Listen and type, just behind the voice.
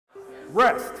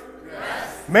Rest.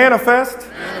 Manifest.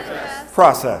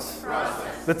 Process.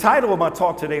 The title of my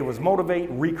talk today was Motivate,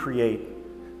 Recreate,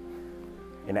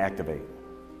 and Activate.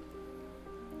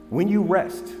 When you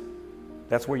rest,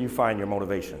 that's where you find your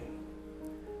motivation.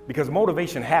 Because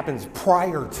motivation happens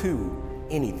prior to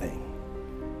anything.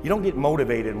 You don't get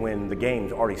motivated when the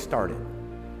game's already started.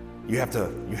 You have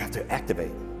to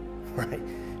activate, right?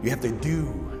 You have to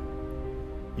do.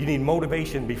 You need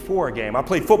motivation before a game. I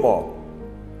played football.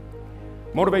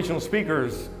 Motivational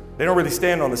speakers, they don't really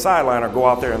stand on the sideline or go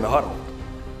out there in the huddle,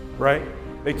 right?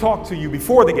 They talk to you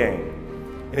before the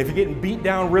game. And if you're getting beat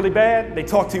down really bad, they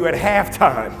talk to you at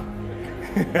halftime.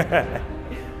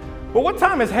 But what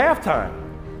time is halftime?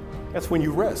 That's when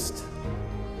you rest.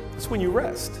 That's when you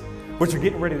rest. But you're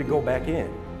getting ready to go back in,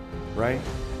 right?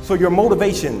 So your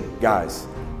motivation, guys,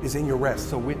 is in your rest.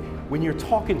 So when you're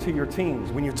talking to your teams,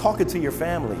 when you're talking to your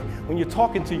family, when you're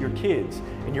talking to your kids,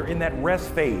 and you're in that rest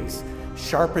phase,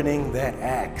 sharpening that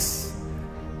axe,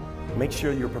 make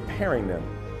sure you're preparing them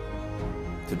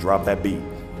to drop that beat.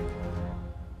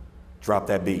 Drop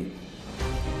that beat.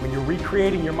 When you're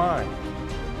recreating your mind,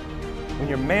 when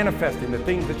you're manifesting the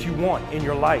things that you want in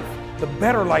your life, the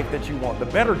better life that you want, the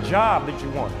better job that you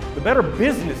want, the better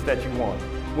business that you want,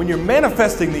 when you're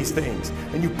manifesting these things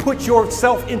and you put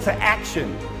yourself into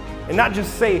action and not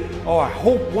just say, oh, I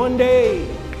hope one day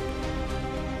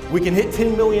we can hit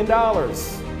 $10 million.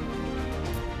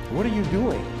 What are you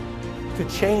doing to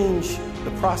change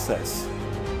the process,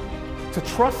 to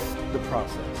trust the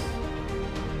process,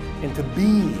 and to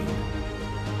be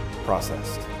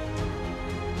processed?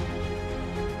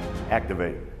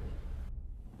 Activate.